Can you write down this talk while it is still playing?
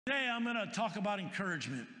Today I'm going to talk about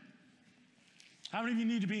encouragement. How many of you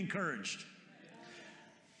need to be encouraged?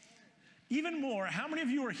 Even more, how many of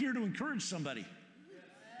you are here to encourage somebody?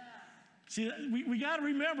 See, we got to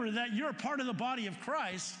remember that you're a part of the body of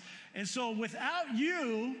Christ, and so without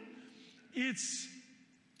you, it's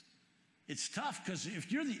tough, because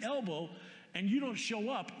if you're the elbow and you don't show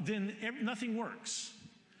up, then nothing works.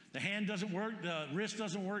 The hand doesn't work, the wrist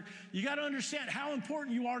doesn't work. You got to understand how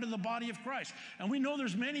important you are to the body of Christ. And we know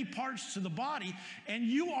there's many parts to the body, and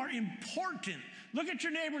you are important. Look at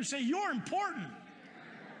your neighbor and say, you're important.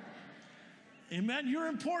 Amen, you're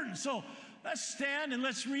important. So let's stand and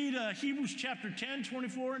let's read Hebrews chapter 10,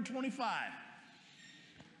 24 and 25.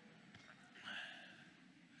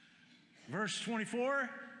 Verse 24,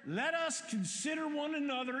 let us consider one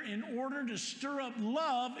another in order to stir up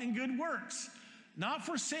love and good works, not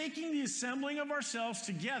forsaking the assembling of ourselves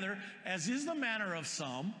together, as is the manner of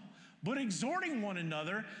some, but exhorting one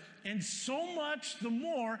another, and so much the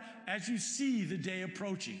more as you see the day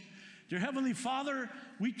approaching. Dear Heavenly Father,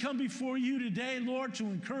 we come before you today, Lord, to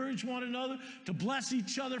encourage one another, to bless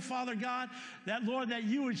each other, Father God, that, Lord, that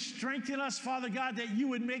you would strengthen us, Father God, that you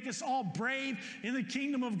would make us all brave in the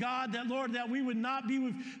kingdom of God, that, Lord, that we would not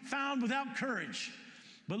be found without courage.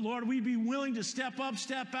 But, Lord, we'd be willing to step up,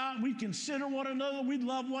 step out, and we'd consider one another, we'd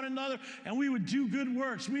love one another, and we would do good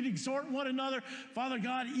works. We'd exhort one another, Father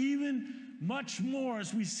God, even much more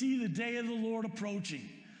as we see the day of the Lord approaching,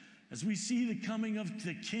 as we see the coming of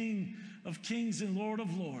the King of Kings and Lord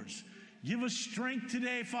of Lords. Give us strength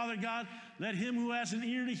today, Father God. Let him who has an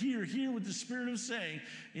ear to hear what the Spirit is saying.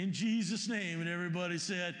 In Jesus' name. And everybody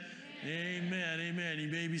said, amen, amen. You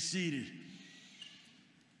may be seated.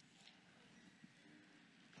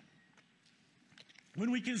 When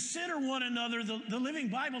we consider one another, the Living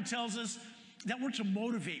Bible tells us that we're to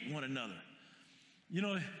motivate one another. You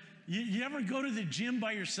know, you ever go to the gym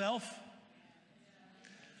by yourself?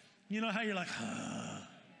 You know how you're like,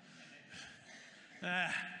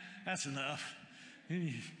 that's enough. And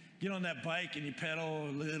you get on that bike and you pedal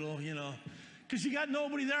a little, you know, because you got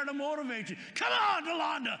nobody there to motivate you. Come on,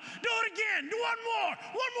 Delonda, do it again. Do one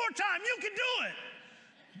more time. You can do it.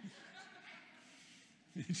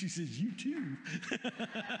 And she says, you too.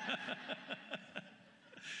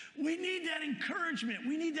 We need that encouragement.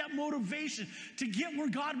 We need that motivation to get where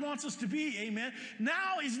God wants us to be, amen.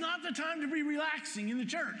 Now is not the time to be relaxing in the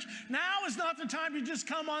church. Now is not the time to just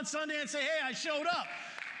come on Sunday and say, hey, I showed up.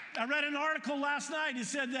 I read an article last night. It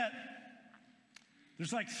said that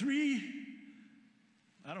there's like 3,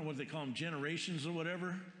 I don't know what they call them, generations or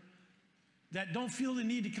whatever, that don't feel the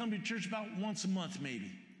need to come to church about once a month,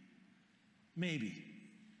 maybe. Maybe.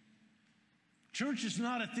 Church is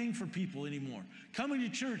not a thing for people anymore. Coming to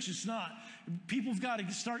church is not. People have got to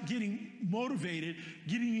start getting motivated,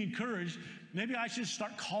 getting encouraged. Maybe I should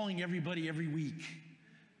start calling everybody every week.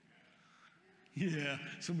 Yeah,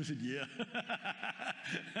 someone said, yeah.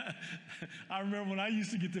 I remember when I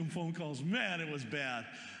used to get them phone calls, man, it was bad.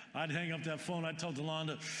 I'd hang up that phone. I'd tell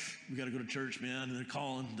Delonda, we got to go to church, man. And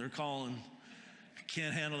they're calling.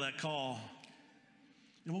 Can't handle that call.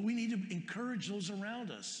 And well, we need to encourage those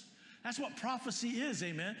around us. That's what prophecy is,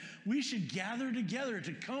 amen. We should gather together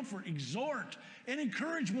to comfort, exhort, and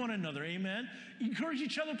encourage one another, amen. Encourage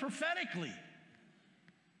each other prophetically.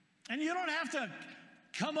 And you don't have to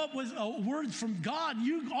come up with a word from God.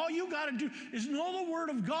 All you got to do is know the word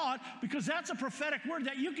of God, because that's a prophetic word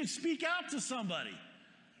that you can speak out to somebody.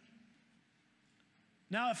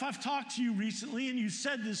 Now, if I've talked to you recently and you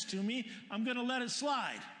said this to me, I'm going to let it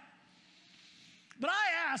slide. But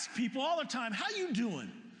I ask people all the time, how you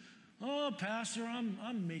doing? Oh, Pastor,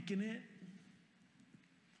 I'm making it.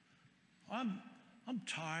 I'm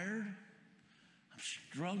tired. I'm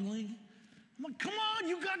struggling. I'm like, come on,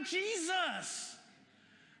 you got Jesus.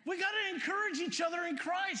 We got to encourage each other in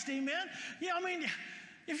Christ, amen? Yeah, I mean,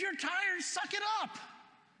 if you're tired, suck it up.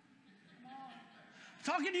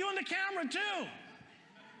 Talking to you on the camera, too.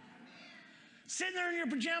 Sitting there in your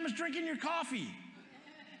pajamas drinking your coffee.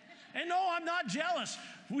 And no, I'm not jealous.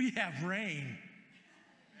 We have rain.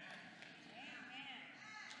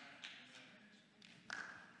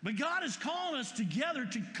 But God is calling us together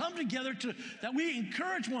to come together that we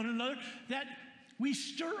encourage one another, that we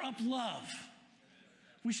stir up love.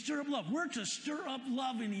 We stir up love. We're to stir up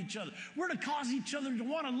love in each other. We're to cause each other to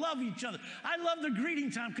want to love each other. I love the greeting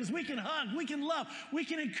time because we can hug, we can love, we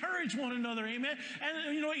can encourage one another, amen?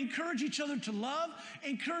 And, you know, encourage each other to love,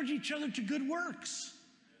 encourage each other to good works.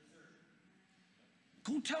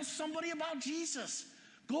 Go tell somebody about Jesus.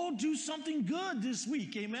 Go do something good this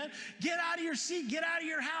week, amen? Get out of your seat, get out of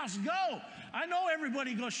your house, go. I know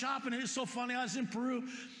everybody goes shopping, and it's so funny. I was in Peru,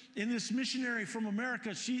 in this missionary from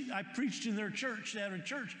America, I preached in their church, they had a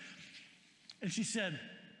church, and she said,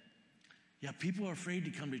 yeah, people are afraid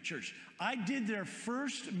to come to church. I did their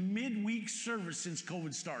first midweek service since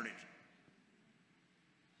COVID started.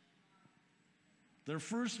 Their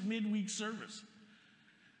first midweek service.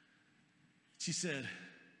 She said,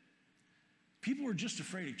 people are just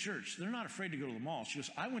afraid of church. They're not afraid to go to the mall. She goes,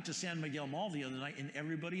 I went to San Miguel Mall the other night, and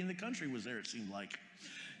everybody in the country was there, it seemed like.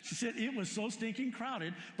 She said, it was so stinking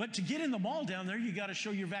crowded, but to get in the mall down there, you got to show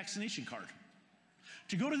your vaccination card.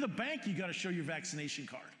 To go to the bank, you got to show your vaccination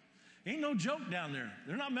card. Ain't no joke down there.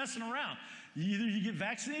 They're not messing around. Either you get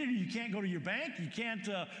vaccinated or you can't go to your bank. You can't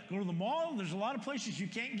go to the mall. There's a lot of places you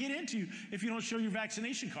can't get into if you don't show your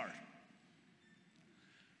vaccination card.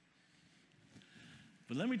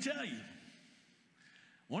 But let me tell you,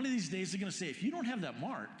 one of these days they're going to say, if you don't have that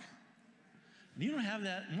mark,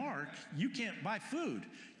 you can't buy food.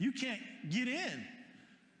 You can't get in.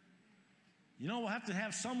 You know, we'll have to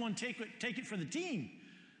have someone take it for the team.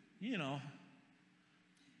 You know.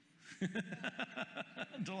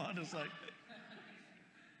 Delonda's like,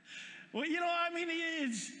 well, you know, I mean,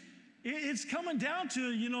 it's coming down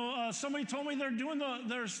to, you know, somebody told me they're doing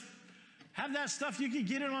have that stuff, you can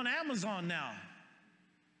get it on Amazon now.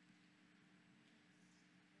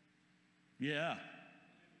 Yeah.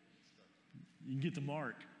 You can get the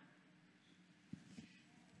mark.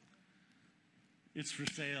 It's for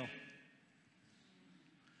sale.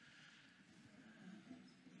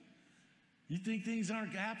 You think things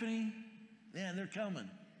aren't happening? Man, they're coming.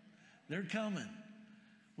 They're coming.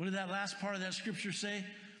 What did that last part of that scripture say?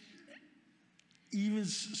 Even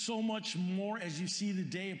so much more as you see the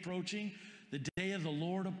day approaching, the day of the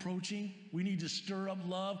Lord approaching. We need to stir up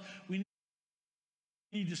love. We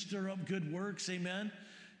need to stir up good works. Amen.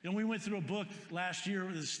 You know, we went through a book last year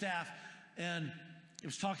with the staff, and it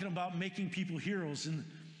was talking about making people heroes. And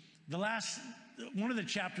one of the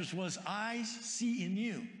chapters was, I see in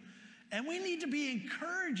you. And we need to be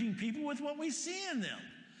encouraging people with what we see in them.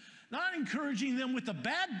 Not encouraging them with the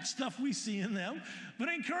bad stuff we see in them, but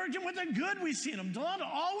encourage them with the good we see in them. Delonda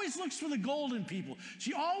always looks for the gold in people.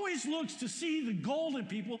 She always looks to see the gold in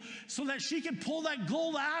people so that she can pull that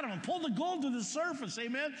gold out of them, pull the gold to the surface,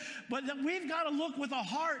 amen? But that we've got to look with a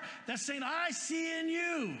heart that's saying, I see in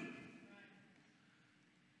you.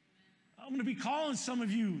 I'm going to be calling some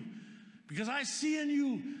of you because I see in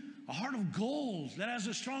you a heart of gold that has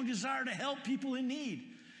a strong desire to help people in need.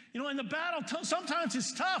 You know, in the battle, sometimes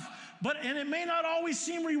it's tough, and it may not always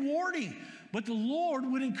seem rewarding, but the Lord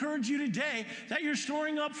would encourage you today that you're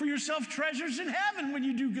storing up for yourself treasures in heaven when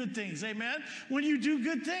you do good things, amen? When you do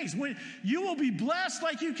good things. When you will be blessed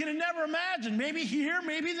like you can never imagine. Maybe here,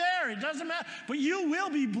 maybe there, it doesn't matter. But you will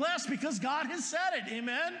be blessed because God has said it,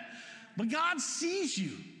 amen? But God sees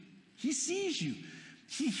you. He sees you.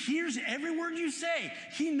 He hears every word you say.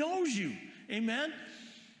 He knows you. Amen?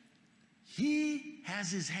 He has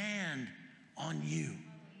his hand on you.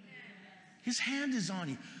 His hand is on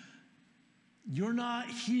you. You're not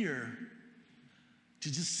here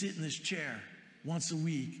to just sit in this chair once a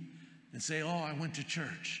week and say, oh, I went to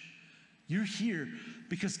church. You're here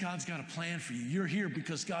because God's got a plan for you. You're here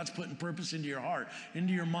because God's putting purpose into your heart,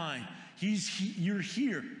 into your mind. You're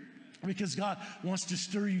here because God wants to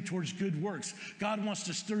stir you towards good works. God wants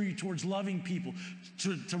to stir you towards loving people,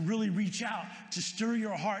 to really reach out, to stir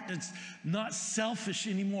your heart that's not selfish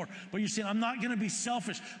anymore. But you're saying, I'm not going to be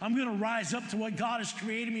selfish. I'm going to rise up to what God has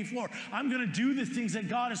created me for. I'm going to do the things that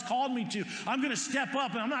God has called me to. I'm going to step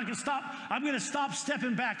up, and I'm not going to stop. I'm going to stop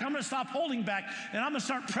stepping back. I'm going to stop holding back, and I'm going to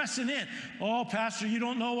start pressing in. Oh, Pastor, you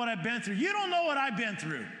don't know what I've been through. You don't know what I've been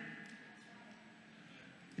through.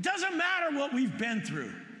 It doesn't matter what we've been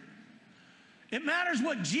through. It matters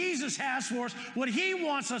what Jesus has for us, what he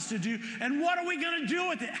wants us to do, and what are we going to do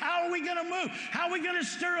with it? How are we going to move? How are we going to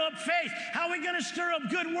stir up faith? How are we going to stir up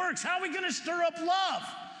good works? How are we going to stir up love?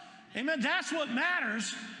 Amen. That's what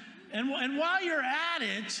matters. And while you're at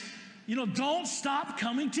it, you know, don't stop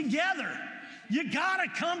coming together. You got to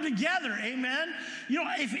come together. Amen. You know,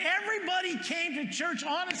 if everybody came to church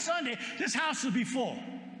on a Sunday, this house would be full.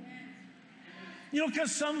 You know,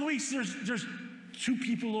 because some weeks there's 2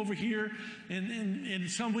 people over here, and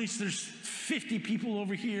some weeks there's 50 people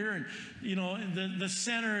over here, and you know, the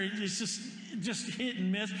center is just hit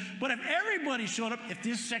and miss. But if everybody showed up, if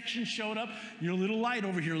this section showed up, you're a little light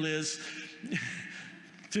over here, Liz.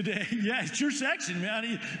 Today, yeah, it's your section,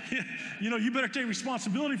 man. You better take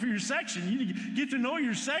responsibility for your section. You need to get to know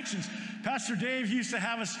your sections. Pastor Dave used to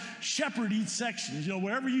have us shepherd each section.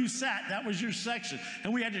 Wherever you sat, that was your section.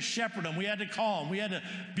 And we had to shepherd them. We had to call them. We had to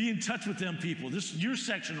be in touch with them people. This is your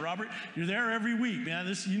section, Robert. You're there every week, man.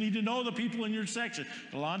 You need to know the people in your section.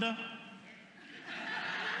 Yolanda?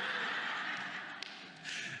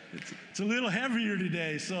 It's a little heavier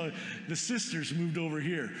today, so the sisters moved over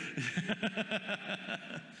here.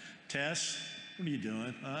 Tess, what are you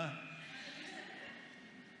doing, huh?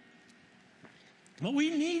 But we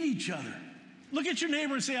need each other. Look at your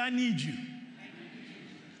neighbor and say, I need you.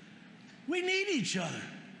 We need each other.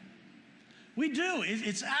 We do.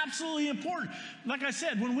 It's absolutely important. Like I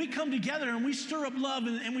said, when we come together and we stir up love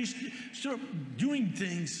and we stir up doing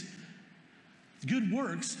things, good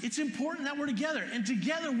works, it's important that we're together. And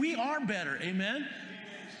together we are better. Amen?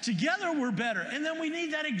 Together we're better. And then we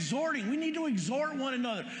need that exhorting. We need to exhort one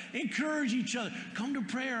another, encourage each other. Come to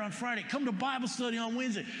prayer on Friday. Come to Bible study on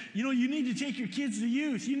Wednesday. You need to take your kids to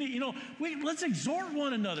youth. Let's exhort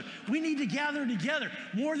one another. We need to gather together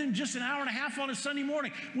more than just an hour and a half on a Sunday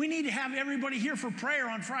morning. We need to have everybody here for prayer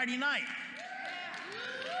on Friday night.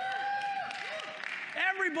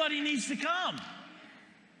 Everybody needs to come.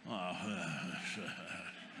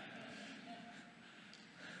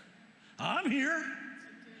 I'm here.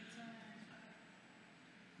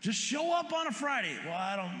 Just show up on a Friday. Well,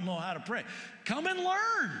 I don't know how to pray. Come and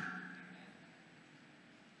learn.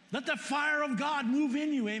 Let the fire of God move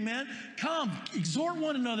in you, amen? Come, exhort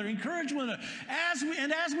one another, encourage one another.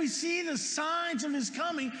 As we see the signs of his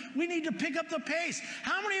coming, we need to pick up the pace.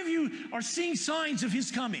 How many of you are seeing signs of his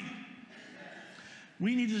coming?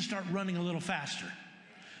 We need to start running a little faster.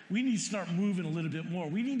 We need to start moving a little bit more.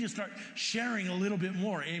 We need to start sharing a little bit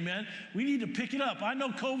more, amen? We need to pick it up. I know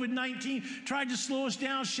COVID-19 tried to slow us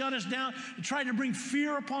down, shut us down, and tried to bring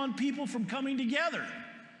fear upon people from coming together.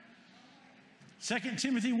 2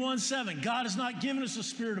 Timothy 1:7, God has not given us a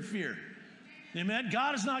spirit of fear. Amen?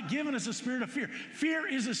 God has not given us a spirit of fear. Fear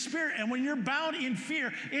is a spirit, and when you're bound in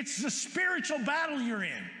fear, it's the spiritual battle you're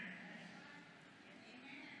in.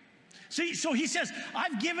 See, so he says,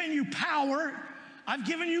 I've given you power, I've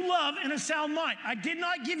given you love and a sound mind. I did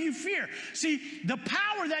not give you fear. See, the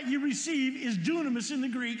power that you receive is dunamis in the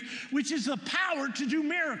Greek, which is the power to do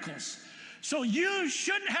miracles. So you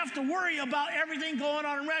shouldn't have to worry about everything going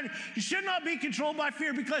on around you. You should not be controlled by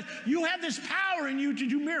fear because you have this power in you to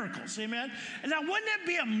do miracles. Amen? And now, wouldn't it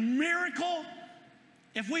be a miracle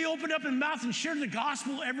if we opened up our mouth and shared the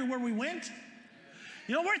gospel everywhere we went?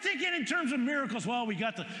 We're thinking in terms of miracles. Well, we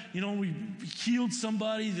got we healed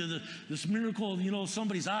somebody. This miracle,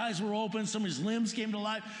 somebody's eyes were open, somebody's limbs came to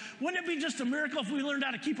life. Wouldn't it be just a miracle if we learned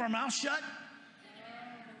how to keep our mouth shut?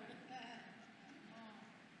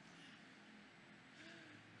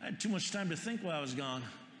 I had too much time to think while I was gone.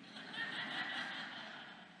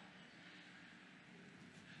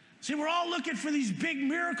 See, we're all looking for these big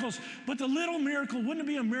miracles, but the little miracle, wouldn't it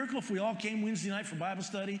be a miracle if we all came Wednesday night for Bible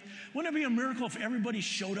study? Wouldn't it be a miracle if everybody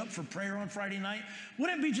showed up for prayer on Friday night?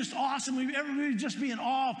 Wouldn't it be just awesome? Everybody would just be in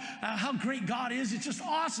awe of how great God is. It's just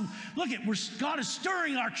awesome. Look, God is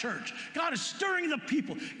stirring our church. God is stirring the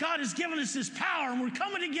people. God has given us this power, and we're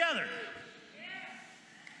coming together.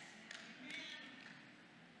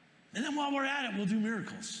 And then while we're at it, we'll do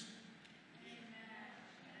miracles.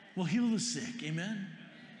 We'll heal the sick. Amen?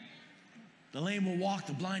 The lame will walk,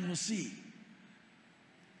 the blind will see.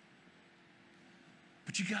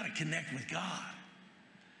 But you got to connect with God.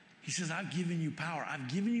 He says, I've given you power. I've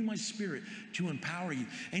given you my spirit to empower you.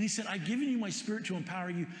 And he said, I've given you my spirit to empower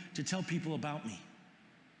you to tell people about me.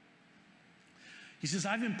 He says,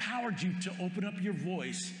 I've empowered you to open up your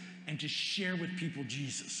voice and to share with people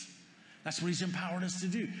Jesus. That's what he's empowered us to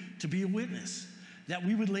do, to be a witness. That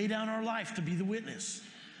we would lay down our life to be the witness.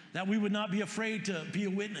 That we would not be afraid to be a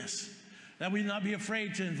witness. That we would not be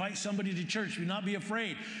afraid to invite somebody to church. We would not be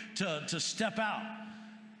afraid to step out.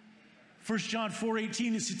 1 John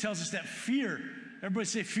 4:18, it tells us that fear, everybody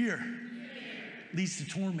say fear, leads to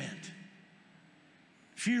torment.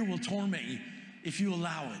 Fear will torment you if you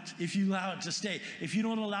allow it, if you allow it to stay. If you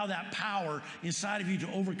don't allow that power inside of you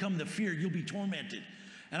to overcome the fear, you'll be tormented.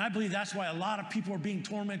 And I believe that's why a lot of people are being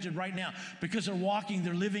tormented right now, because they're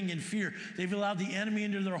living in fear. They've allowed the enemy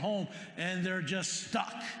into their home, and they're just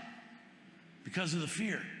stuck because of the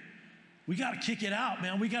fear. We got to kick it out,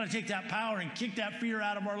 man. We got to take that power and kick that fear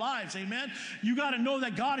out of our lives, amen? You got to know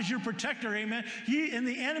that God is your protector, amen? He and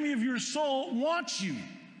the enemy of your soul wants you.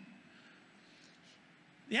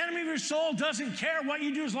 The enemy of your soul doesn't care what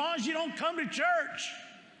you do as long as you don't come to church.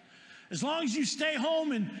 As long as you stay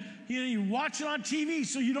home and you watch it on TV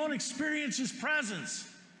so you don't experience his presence.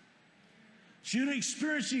 So you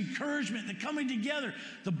experience the encouragement, the coming together,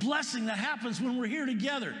 the blessing that happens when we're here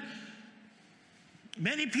together.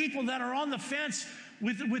 Many people that are on the fence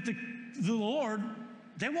with the Lord,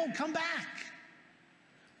 they won't come back.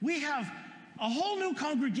 We have a whole new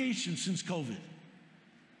congregation since COVID.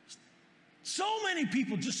 So many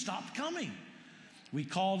people just stopped coming. We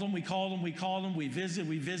called them, we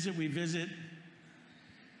visit.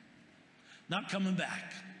 Not coming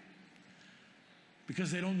back.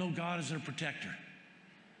 Because they don't know God as their protector.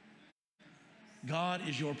 God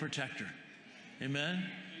is your protector. Amen?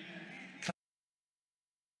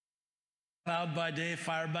 Cloud by day,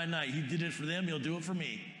 fire by night. He did it for them, he'll do it for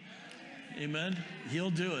me. Amen?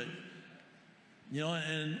 He'll do it. You know,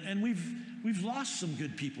 and we've lost some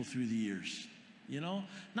good people through the years. You know,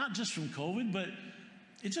 not just from COVID, but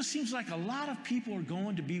it just seems like a lot of people are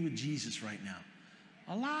going to be with Jesus right now.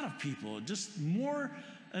 A lot of people, just more,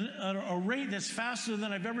 a rate that's faster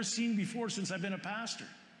than I've ever seen before since I've been a pastor.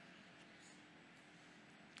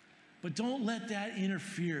 But don't let that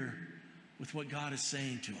interfere with what God is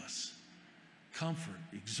saying to us. Comfort,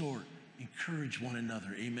 exhort, encourage one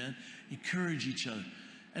another. Amen? Encourage each other.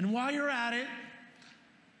 And while you're at it,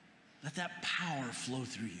 let that power flow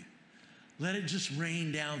through you. Let it just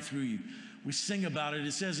rain down through you. We sing about it.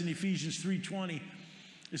 It says in Ephesians 3:20,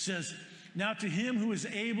 it says, now to him who is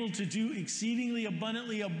able to do exceedingly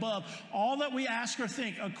abundantly above all that we ask or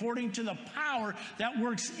think, according to the power that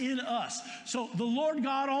works in us. So the Lord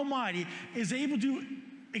God Almighty is able to do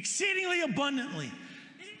exceedingly abundantly,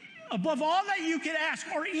 above all that you could ask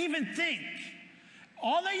or even think.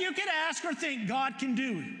 All that you could ask or think, God can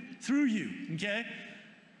do through you, okay?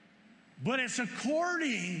 But it's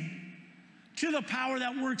according to the power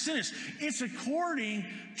that works in us. It's according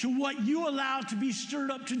to what you allow to be stirred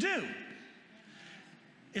up to do.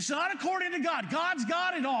 It's not according to God. God's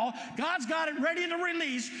got it all. God's got it ready to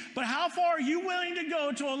release. But how far are you willing to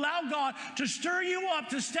go to allow God to stir you up,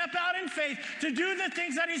 to step out in faith, to do the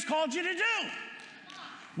things that he's called you to do?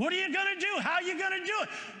 What are you going to do? How are you going to do it?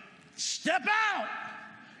 Step out.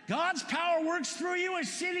 God's power works through you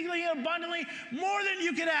exceedingly abundantly, more than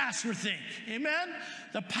you could ask or think. Amen?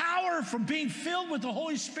 The power from being filled with the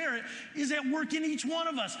Holy Spirit is at work in each one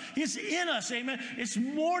of us. It's in us, amen? It's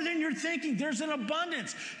more than you're thinking. There's an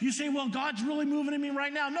abundance. You say, well, God's really moving in me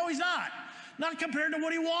right now. No, he's not. Not compared to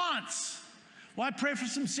what he wants. Well, I pray for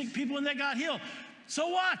some sick people and they got healed. So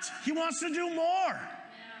what? He wants to do more.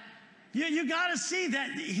 You got to see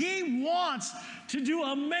that he wants to do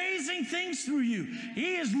amazing things through you.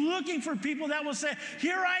 He is looking for people that will say,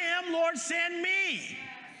 here I am, Lord, send me.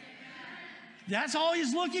 That's all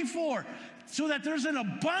he's looking for, so that there's an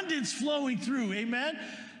abundance flowing through. Amen?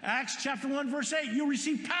 Acts chapter 1, verse 8, you'll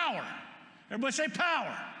receive power. Everybody say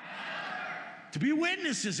power. To be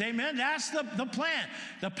witnesses, amen? That's the plan.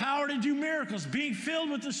 The power to do miracles, being filled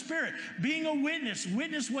with the Spirit, being a witness.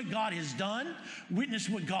 Witness what God has done, witness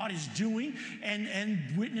what God is doing, and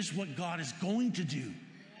witness what God is going to do.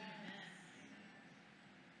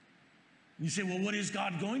 You say, well, what is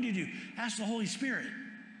God going to do? Ask the Holy Spirit.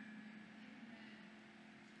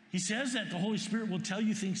 He says that the Holy Spirit will tell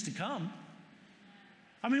you things to come.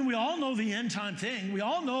 I mean, we all know the end time thing. We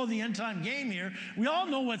all know the end time game here. We all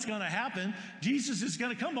know what's going to happen. Jesus is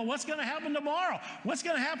going to come, but what's going to happen tomorrow? What's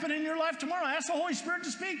going to happen in your life tomorrow? Ask the Holy Spirit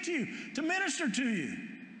to speak to you, to minister to you.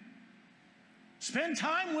 Spend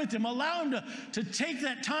time with him. Allow him to take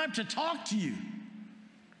that time to talk to you.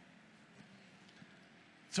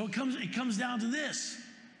 So it comes down to this.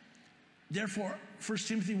 Therefore, 1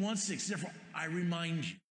 Timothy 1:6, therefore I remind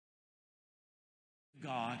you,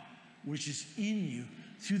 God, which is in you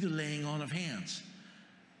through the laying on of hands.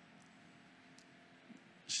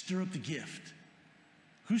 Stir up the gift.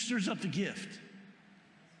 Who stirs up the gift?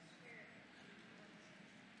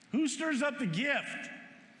 Who stirs up the gift?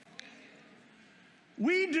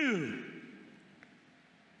 We do.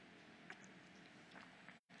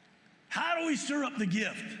 How do we stir up the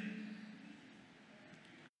gift?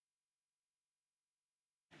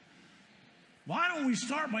 Why don't we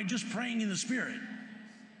start by just praying in the Spirit?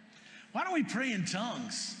 Why don't we pray in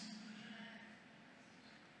tongues?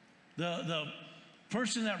 The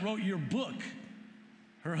person that wrote your book,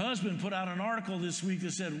 her husband put out an article this week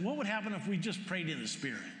that said, what would happen if we just prayed in the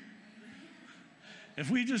Spirit? If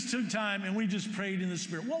we just took time and we just prayed in the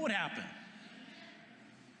Spirit, what would happen?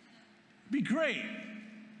 It'd be great.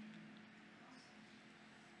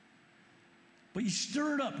 But you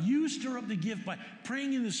stir it up. You stir up the gift by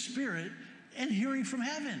praying in the Spirit and hearing from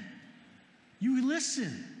heaven. You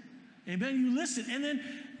listen. Amen. You listen. And then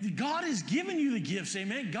God has given you the gifts.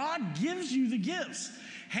 Amen. God gives you the gifts.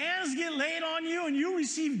 Hands get laid on you and you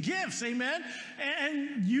receive gifts, amen?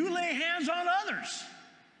 And you lay hands on others.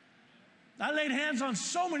 I laid hands on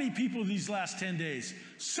so many people these last 10 days.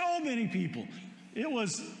 So many people. It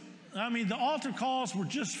was, I mean, the altar calls were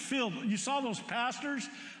just filled. You saw those pastors?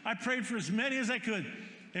 I prayed for as many as I could.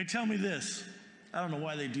 They tell me this. I don't know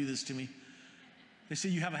why they do this to me. They say,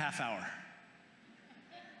 you have a half hour.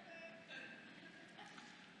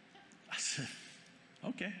 I said,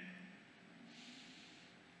 okay.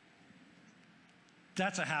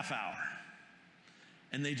 That's a half hour.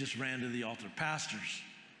 And they just ran to the altar. Pastors,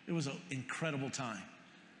 it was an incredible time.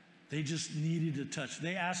 They just needed to touch.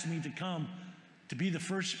 They asked me to come to be the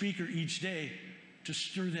first speaker each day to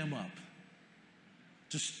stir them up.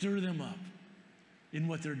 To stir them up in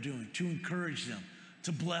what they're doing, to encourage them,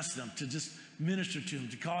 to bless them, to just minister to them,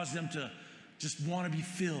 to cause them to just want to be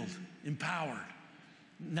filled, empowered.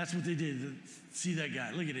 And that's what they did. See that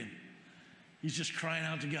guy, look at him. He's just crying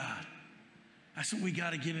out to God. That's what we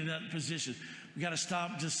got to get in that position. We got to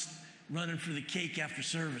stop just running for the cake after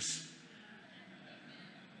service.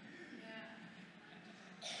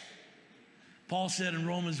 Paul said in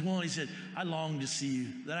Romans 1, he said, I long to see you,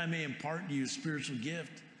 that I may impart to you a spiritual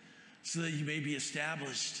gift, so that you may be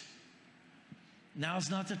established. Now's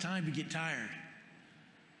not the time to get tired.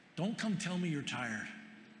 Don't come tell me you're tired.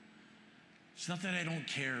 It's not that I don't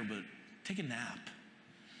care, but take a nap.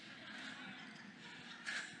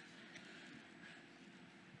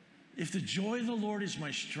 If the joy of the Lord is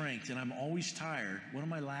my strength and I'm always tired, what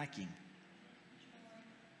am I lacking?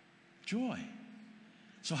 Joy.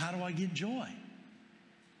 So how do I get joy?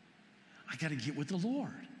 I got to get with the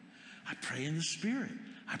Lord. I pray in the Spirit.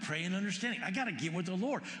 I pray in understanding. I got to get with the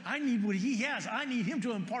Lord. I need what He has. I need Him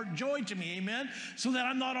to impart joy to me, amen? So that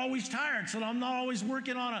I'm not always tired, so that I'm not always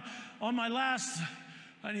working on my last,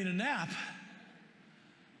 I need a nap.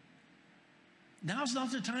 Now's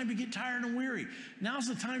not the time to get tired and weary. Now's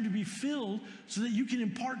the time to be filled so that you can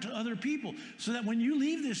impart to other people. So that when you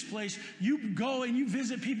leave this place, you go and you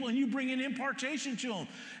visit people and you bring an impartation to them.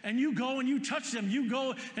 And you go and you touch them. You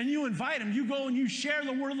go and you invite them. You go and you share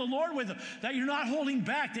the word of the Lord with them. That you're not holding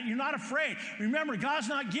back, that you're not afraid. Remember, God's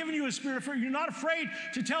not giving you a spirit of fear. You're not afraid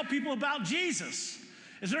to tell people about Jesus.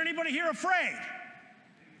 Is there anybody here afraid?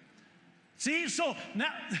 See, so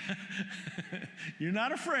now, you're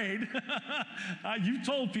not afraid. You've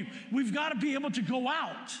told people. We've got to be able to go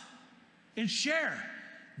out and share.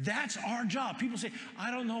 That's our job. People say, I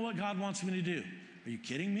don't know what God wants me to do. Are you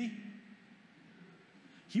kidding me?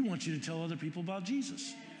 He wants you to tell other people about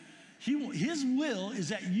Jesus. His will is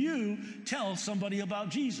that you tell somebody about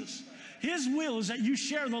Jesus. His will is that you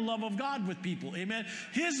share the love of God with people, amen.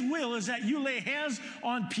 His will is that you lay hands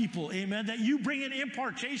on people, amen, that you bring an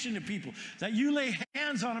impartation to people, that you lay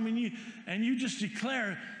hands on them and you just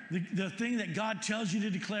declare the thing that God tells you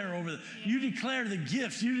to declare over them. You declare the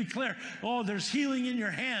gifts. You declare, oh, there's healing in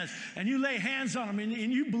your hands, and you lay hands on them, and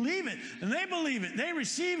you believe it, and they believe it. They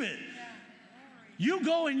receive it. You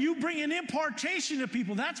go and you bring an impartation to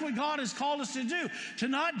people. That's what God has called us to do. To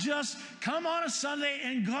not just come on a Sunday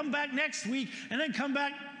and come back next week and then come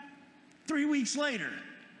back 3 weeks later.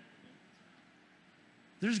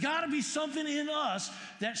 There's got to be something in us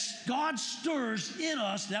that God stirs in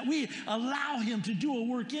us, that we allow Him to do a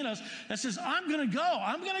work in us that says, I'm going to go.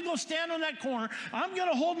 I'm going to go stand on that corner. I'm going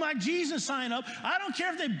to hold my Jesus sign up. I don't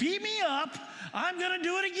care if they beat me up. I'm going to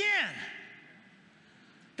do it again.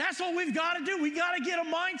 That's what we've got to do. We've got to get a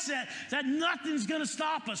mindset that nothing's going to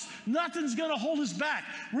stop us. Nothing's going to hold us back.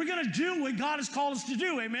 We're going to do what God has called us to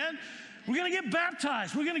do, amen? We're going to get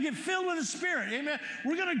baptized. We're going to get filled with the Spirit, amen?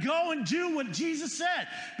 We're going to go and do what Jesus said,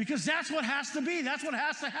 because that's what has to be. That's what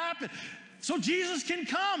has to happen. So Jesus can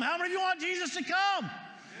come. How many of you want Jesus to come?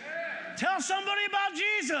 Yeah. Tell somebody about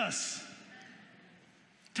Jesus.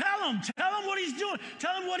 Tell him what He's doing.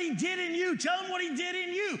 Tell him what He did in you. Tell him what He did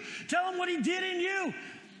in you. Tell him what He did in you.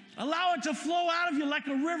 Allow it to flow out of you like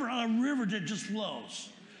a river that just flows.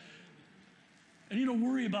 And you don't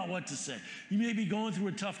worry about what to say. You may be going through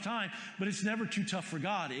a tough time, but it's never too tough for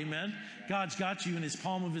God, amen? God's got you in His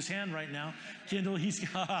palm of His hand right now. Kendall,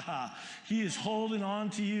 He is holding on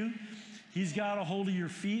to you. He's got a hold of your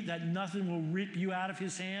feet that nothing will rip you out of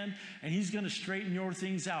His hand, and He's going to straighten your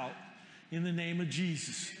things out in the name of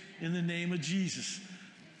Jesus. In the name of Jesus.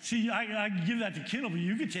 See, I can give that to Kendall, but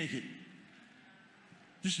you can take it.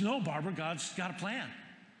 Just know, Barbara, God's got a plan.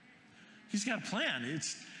 He's got a plan.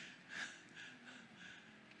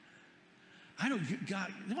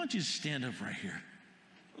 God, I want you to stand up right here.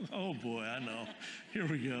 Oh, boy, I know. Here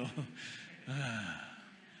we go.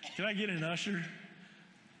 Can I get an usher?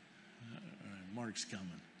 All right, Mark's coming.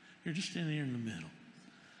 Here, just stand here in the middle.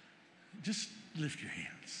 Just lift your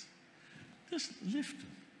hands. Just lift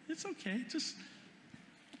them. It's okay. Just.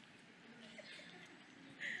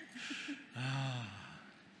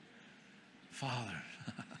 Father,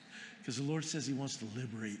 because the Lord says he wants to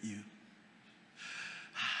liberate you.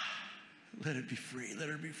 Let it be free. Let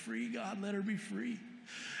her be free, God. Let her be free.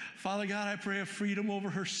 Father God, I pray a freedom over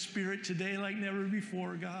her spirit today like never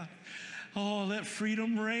before, God. Oh, let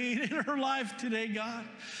freedom reign in her life today, God.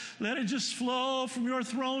 Let it just flow from your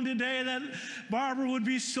throne today, that Barbara would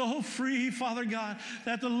be so free, Father God,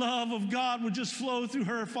 that the love of God would just flow through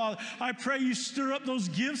her, Father. I pray you stir up those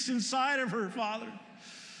gifts inside of her, Father.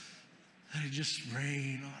 Let it just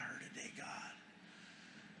rain on her today, God.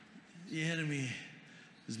 The enemy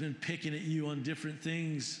has been picking at you on different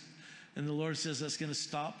things, and the Lord says that's going to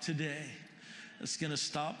stop today. It's going to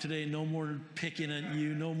stop today. No more picking at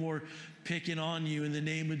you. No more picking on you in the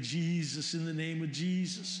name of Jesus, in the name of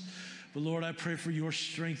Jesus. But Lord, I pray for your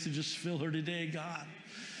strength to just fill her today, God.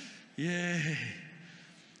 Yay.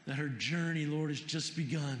 That her journey, Lord, has just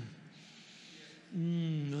begun.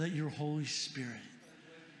 Let your Holy Spirit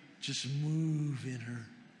just move in her.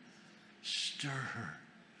 Stir her.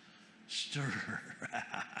 Stir her.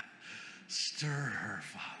 Stir her,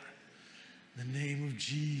 Father. In the name of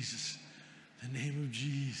Jesus. In the name of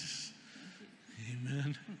Jesus.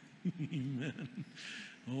 Amen. Amen.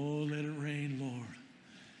 Oh, let it rain, Lord.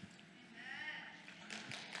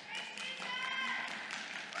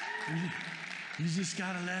 You just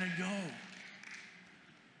got to let it go.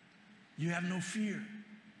 You have no fear.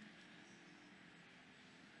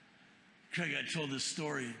 Craig, I told this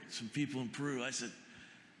story to some people in Peru. I said,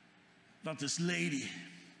 about this lady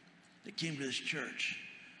that came to this church.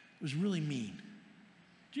 It was really mean.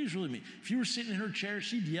 She was really mean. If you were sitting in her chair,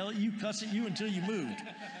 she'd yell at you, cuss at you until you moved.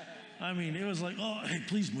 I mean, it was like, oh, hey,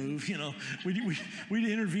 please move. You know, we'd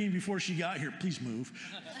intervene before she got here. Please move.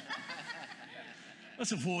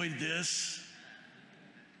 Let's avoid this.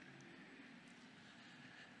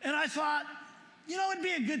 And I thought, you know, it'd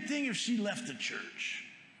be a good thing if she left the church.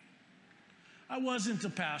 I wasn't a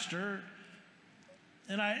pastor.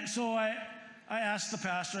 And so I asked the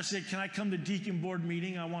pastor, I said, can I come to deacon board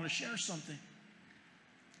meeting? I want to share something.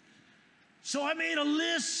 So I made a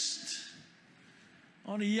list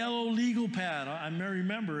on a yellow legal pad. I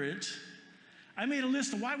remember it. I made a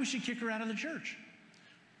list of why we should kick her out of the church,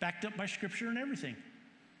 backed up by scripture and everything.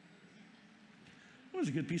 It was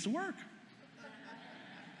a good piece of work.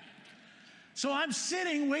 So I'm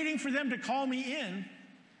sitting waiting for them to call me in,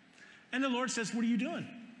 and the Lord says, what are you doing?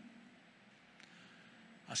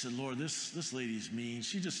 I said, Lord, this lady's mean.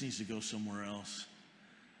 She just needs to go somewhere else.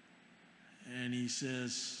 And he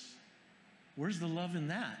says, where's the love in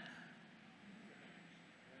that?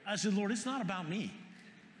 I said, Lord, it's not about me.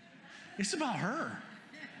 It's about her.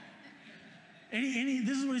 And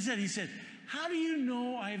this is what he said. He said, how do you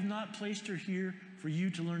know I have not placed her here for you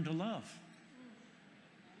to learn to love?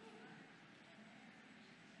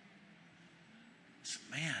 I said,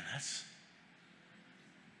 man, that's...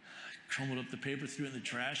 I crumbled up the paper, threw it in the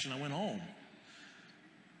trash, and I went home.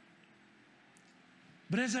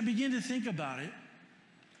 But as I began to think about it,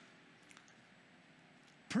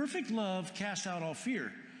 perfect love casts out all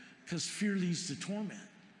fear, because fear leads to torment.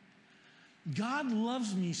 God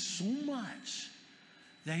loves me so much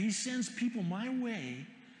that he sends people my way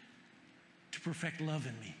to perfect love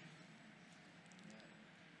in me.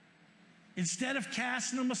 Instead of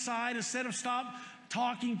casting them aside, instead of stop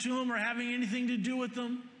talking to them or having anything to do with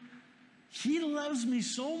them, he loves me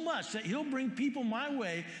so much that he'll bring people my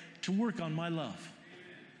way to work on my love.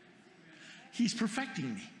 He's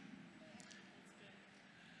perfecting me.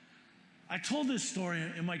 I told this story,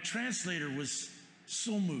 and my translator was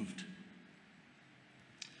so moved.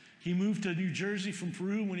 He moved to New Jersey from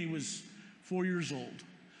Peru when he was 4 years old.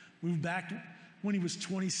 Moved back when he was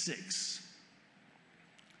 26.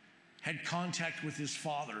 Had contact with his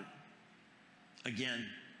father again.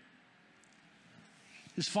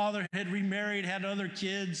 His father had remarried, had other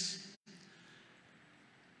kids.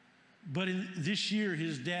 But this year,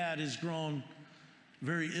 his dad has grown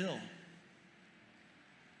very ill.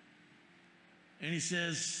 And he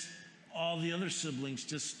says all the other siblings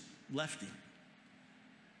just left him.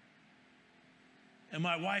 And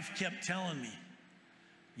my wife kept telling me,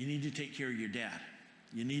 you need to take care of your dad.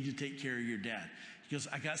 You need to take care of your dad. He goes,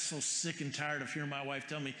 I got so sick and tired of hearing my wife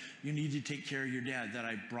tell me, you need to take care of your dad, that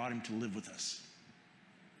I brought him to live with us.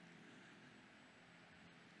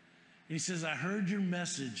 And he says, I heard your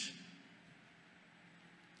message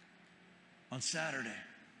on Saturday.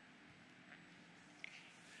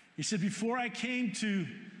 He said, before I came to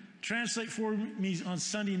translate for me on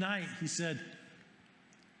Sunday night, he said,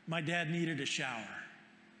 my dad needed a shower.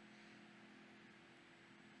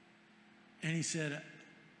 And he said,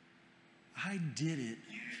 I did it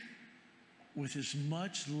with as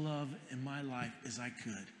much love in my life as I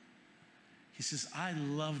could. He says, I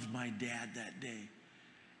loved my dad that day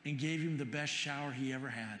and gave him the best shower he ever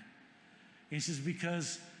had. And he says,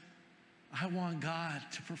 because I want God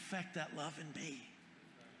to perfect that love in me.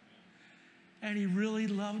 And he really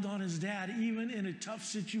loved on his dad, even in a tough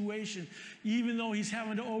situation, even though he's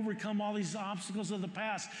having to overcome all these obstacles of the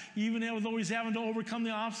past, even though he's having to overcome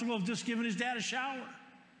the obstacle of just giving his dad a shower.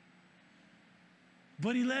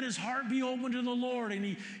 But he let his heart be open to the Lord,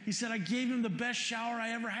 and he said, I gave him the best shower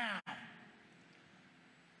I ever had.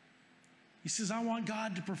 He says, I want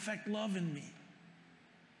God to perfect love in me.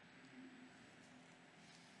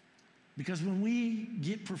 Because when we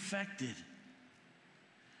get perfected,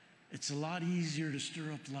 it's a lot easier to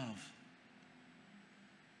stir up love.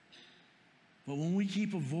 But when we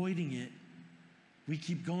keep avoiding it, we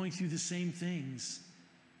keep going through the same things,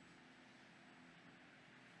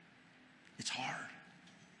 it's hard.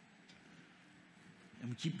 And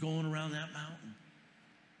we keep going around that mountain.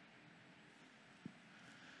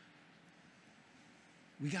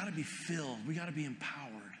 We got to be filled. We got to be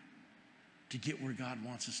empowered to get where God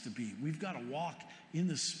wants us to be. We've got to walk in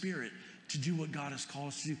the Spirit to do what God has called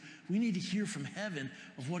us to do. We need to hear from heaven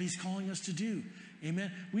of what He's calling us to do.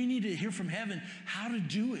 Amen. We need to hear from heaven how to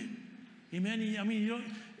do it. Amen. I mean,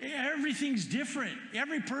 everything's different.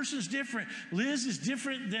 Every person's different. Liz is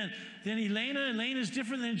different than Elena. Elena's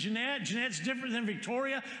different than Jeanette. Jeanette's different than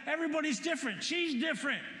Victoria. Everybody's different. She's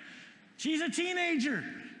different. She's a teenager.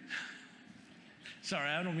 Sorry,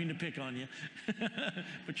 I don't mean to pick on you,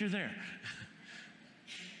 but you're there.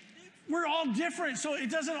 We're all different, so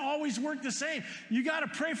it doesn't always work the same. You got to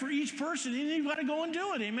pray for each person, and you got to go and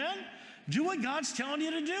do it, amen? Do what God's telling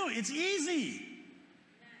you to do. It's easy.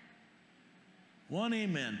 One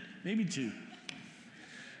amen, maybe two.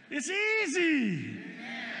 It's easy.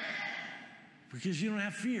 Because you don't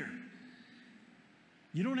have fear.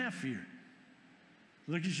 You don't have fear.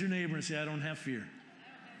 Look at your neighbor and say, I don't have fear.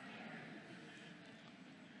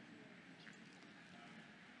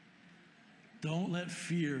 Don't let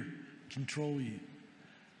fear control you.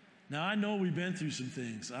 Now, I know we've been through some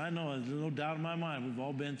things. I know, there's no doubt in my mind, we've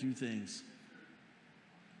all been through things.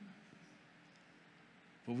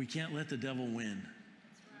 But we can't let the devil win.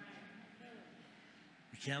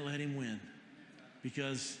 We can't let him win.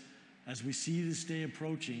 Because as we see this day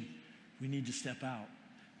approaching, we need to step out.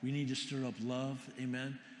 We need to stir up love,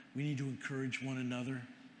 amen? We need to encourage one another.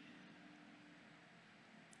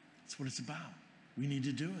 That's what it's about. We need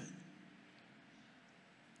to do it.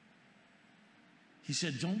 He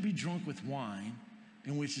said, don't be drunk with wine,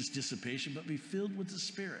 in which is dissipation, but be filled with the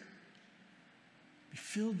Spirit. Be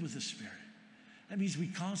filled with the Spirit. That means we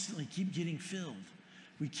constantly keep getting filled.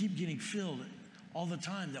 We keep getting filled all the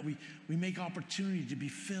time, that we make opportunity to be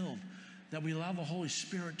filled, that we allow the Holy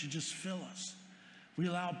Spirit to just fill us. We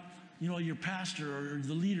allow, your pastor or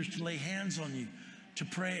the leaders to lay hands on you, to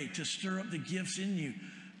pray, to stir up the gifts in you.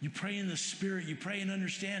 You pray in the Spirit. You pray and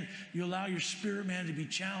understand. You allow your spirit man to be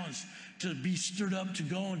challenged, to be stirred up, to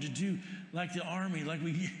go and to do like the army, like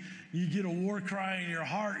you get a war cry in your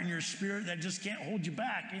heart and your spirit that just can't hold you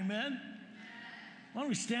back. Amen? Why don't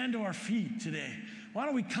we stand to our feet today? Why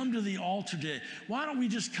don't we come to the altar today? Why don't we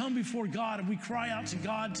just come before God and we cry out to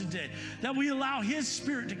God today? That we allow His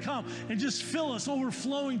Spirit to come and just fill us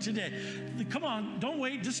overflowing today. Come on, don't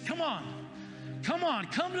wait, just come on. Come on,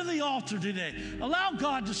 come to the altar today. Allow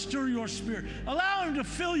God to stir your spirit. Allow Him to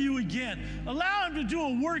fill you again. Allow Him to do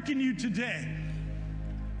a work in you today.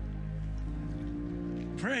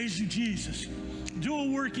 Praise you, Jesus. Do a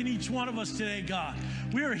work in each one of us today, God.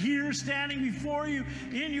 We are here standing before you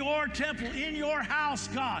in your temple, in your house,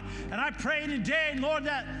 God. And I pray today, Lord,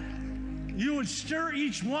 that you would stir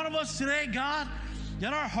each one of us today, God,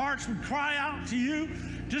 that our hearts would cry out to you.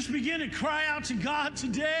 Just begin to cry out to God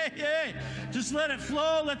today. Hey, just let it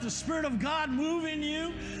flow. Let the Spirit of God move in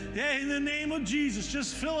you. Hey, in the name of Jesus,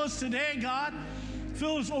 just fill us today, God.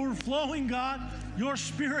 Fill us overflowing, God. Your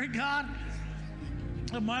Spirit, God.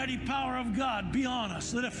 The mighty power of God be on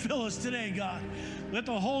us. Let it fill us today, God. Let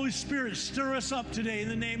the Holy Spirit stir us up today in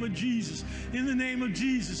the name of Jesus. In the name of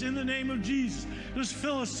Jesus. In the name of Jesus. Just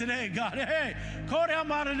fill us today, God. Hey, come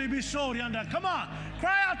on.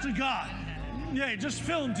 Cry out to God. Yeah, just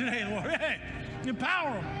fill Him today, Lord. Hey,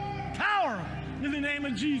 empower Him. Empower Him in the name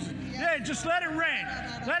of Jesus. Hey, just let it rain.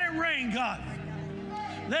 Let it rain, God.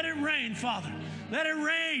 Let it rain, Father. Let it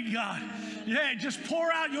rain, God. Yeah, just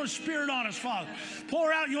pour out your Spirit on us, Father.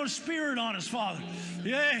 Pour out your Spirit on us, Father.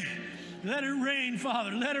 Yeah, let it rain,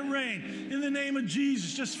 Father. Let it rain. In the name of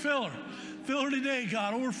Jesus, just fill her. Fill her today,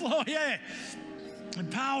 God. Overflow. Yeah.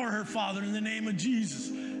 Empower her, Father, in the name of Jesus.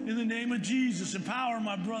 In the name of Jesus, empower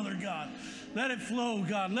my brother, God. Let it flow,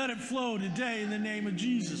 God. Let it flow today in the name of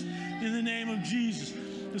Jesus. In the name of Jesus.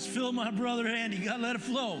 Just fill my brother Andy, God. Let it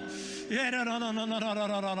flow.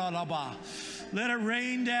 Let it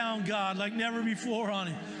rain down, God, like never before on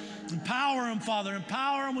him. Empower him, Father.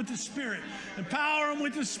 Empower him with the Spirit. Empower him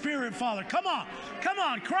with the Spirit, Father. Come on. Come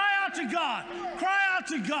on. Cry out to God. Cry out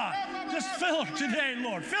to God. Just fill her today,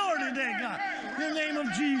 Lord. Fill her today, God. In the name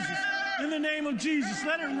of Jesus. In the name of Jesus.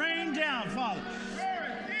 Let it rain down, Father.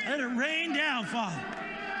 Let it rain down, Father.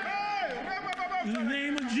 In the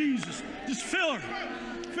name of Jesus. Just fill her.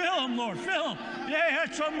 Fill him, Lord. Fill him. Yeah,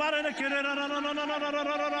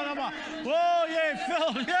 oh, yeah,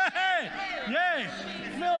 fill her. Yeah, yeah.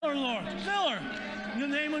 Fill her, Lord. Fill her. In the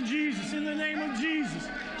name of Jesus. In the name of Jesus.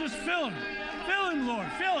 Just fill him. Fill him, Lord.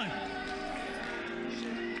 Fill him.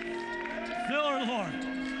 Fill her, Lord.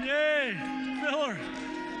 Yay. Fill her.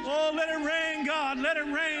 Oh, let it rain, God. Let it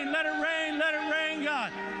rain. Let it rain. Let it rain,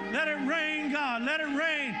 God. Let it rain, God. Let it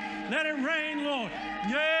rain. Let it rain, Lord.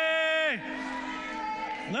 Yay.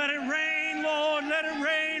 Let it rain, Lord. Let it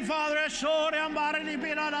rain, Father.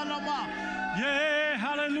 Yeah,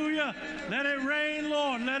 hallelujah. Let it rain,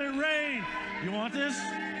 Lord. Let it rain. You want this?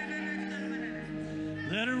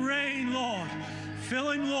 Let it rain, Lord.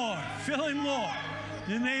 Fill him, Lord. Fill him, Lord.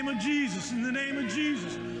 In the name of Jesus. In the name of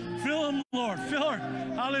Jesus. Fill him, Lord. Fill her.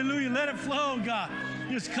 Hallelujah. Let it flow, God.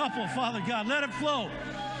 This couple, Father God. Let it flow.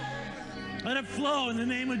 Let it flow in the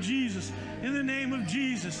name of Jesus. In the name of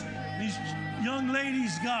Jesus. These young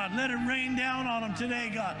ladies, God, let it rain down on them today,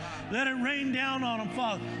 God. Let it rain down on them,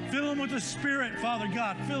 Father. Fill them with the Spirit, Father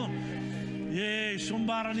God. Fill them. Yeah,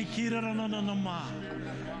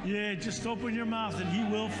 yeah, just open your mouth and He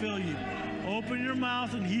will fill you. Open your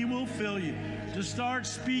mouth and He will fill you. Just start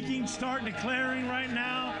speaking, start declaring right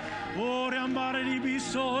now.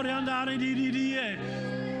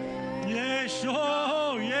 Yeah,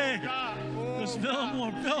 sure, yeah. Just fill them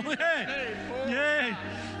more, fill them. Yeah.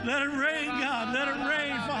 Let it rain, God. Let it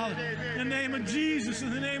rain, Father. In the name of Jesus. In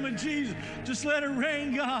the name of Jesus. Just let it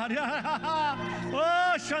rain, God.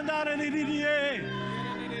 Oh,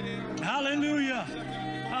 hallelujah.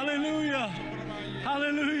 Hallelujah.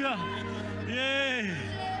 Hallelujah. Yay.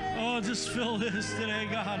 Oh, just fill this today,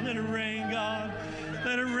 God. Let it rain, God.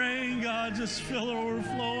 Let it rain, God. Just fill it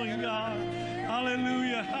overflowing, God.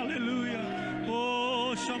 Hallelujah. Hallelujah.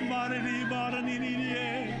 Oh, somebody.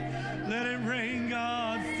 Let it rain,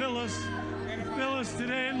 God. Fill us. Fill us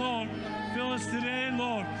today, Lord. Fill us today,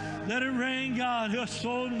 Lord. Let it rain, God.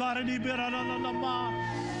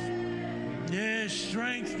 Yeah,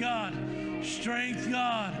 strength, God. Strength,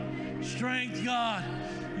 God. Strength, God.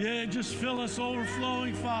 Yeah, just fill us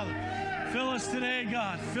overflowing, Father. Fill us today,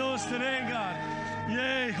 God. Fill us today, God.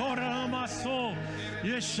 Yeah, my soul.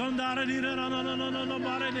 Yes,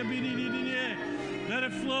 let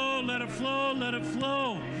it flow, let it flow, let it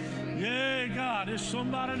flow. Yeah, God. It's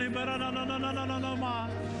somebody.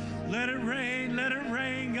 Let it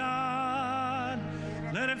rain, God.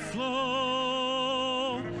 Let it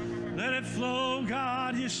flow. Let it flow,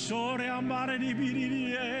 God. Yes, sorry, I'm about to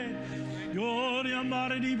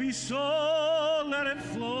be so. Let it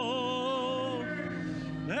flow.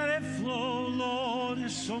 Let it flow, Lord.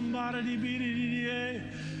 Yes, somebody be.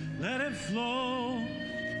 Let it flow.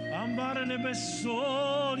 I'm about to be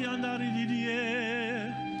so.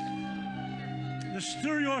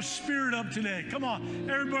 Stir your spirit up today. Come on,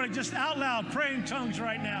 everybody, just out loud, pray in tongues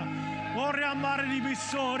right now.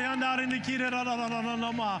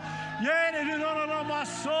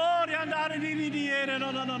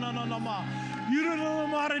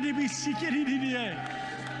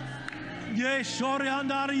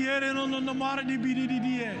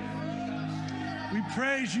 We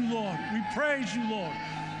praise you, Lord. We praise you, Lord.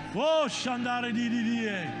 Oh,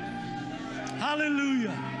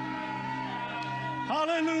 hallelujah.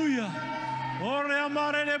 Hallelujah.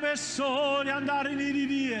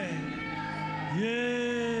 Yeah.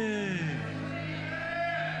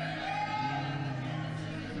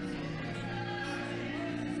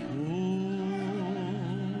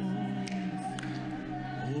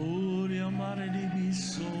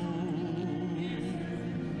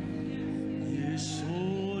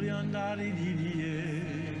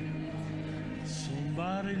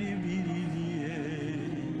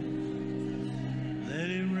 Let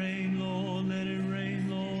it rain, Lord, let it rain,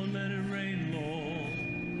 Lord, let it rain, Lord.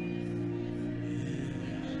 Yeah.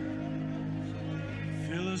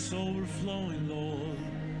 Fill us overflowing, Lord.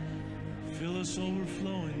 Fill us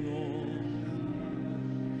overflowing, Lord.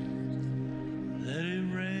 Let it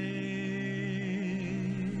rain.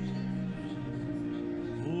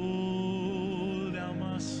 Oh, down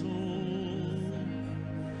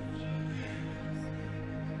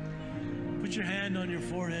Put your hand on your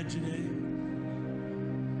forehead today.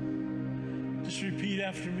 Just repeat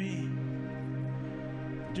after me.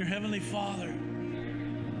 Dear Heavenly Father,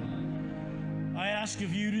 I ask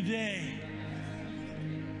of you today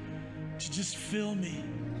to just fill me.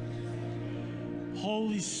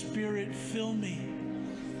 Holy Spirit, fill me.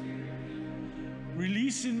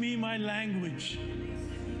 Release in me my language,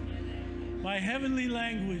 my heavenly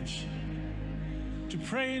language, to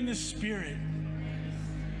pray in the Spirit.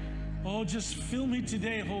 Oh, just fill me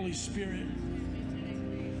today, Holy Spirit.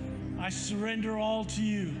 I surrender all to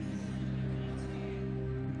you.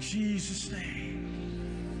 In Jesus' name.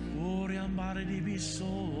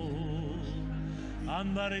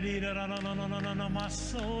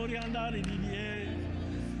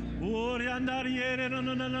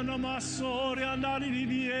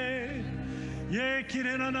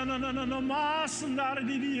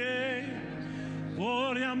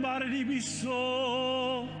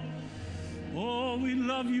 Oh, we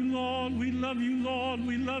love you, Lord. We love you, Lord.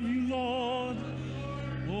 We love you, Lord.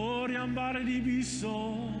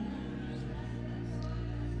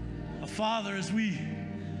 Father, as we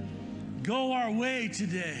go our way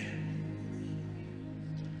today,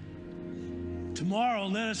 tomorrow,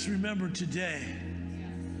 let us remember today.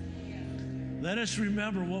 Let us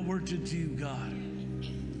remember what we're to do, God.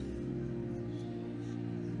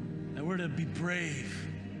 And we're to be brave.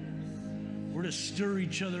 We're to stir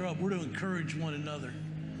each other up. We're to encourage one another.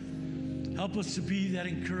 Help us to be that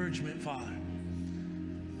encouragement, Father.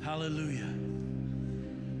 Hallelujah.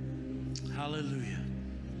 Hallelujah.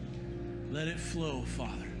 Let it flow,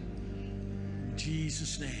 Father. In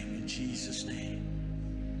Jesus' name, in Jesus' name.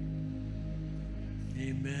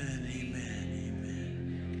 Amen, amen,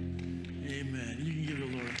 amen. Amen. You can give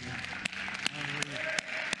the Lord a hand. Hallelujah.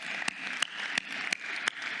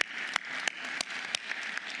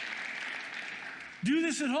 Do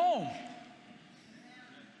this at home.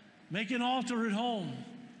 Make an altar at home.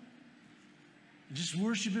 Just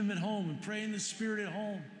worship Him at home and pray in the Spirit at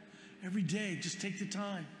home. Every day, just take the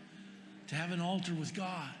time to have an altar with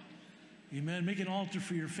God. Amen. Make an altar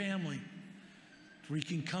for your family where you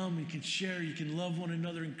can come, you can share, you can love one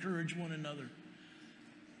another, encourage one another.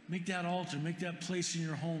 Make that altar, make that place in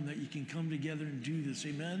your home that you can come together and do this.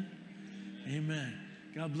 Amen. Amen.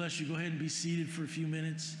 God bless you. Go ahead and be seated for a few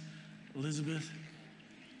minutes. Elizabeth.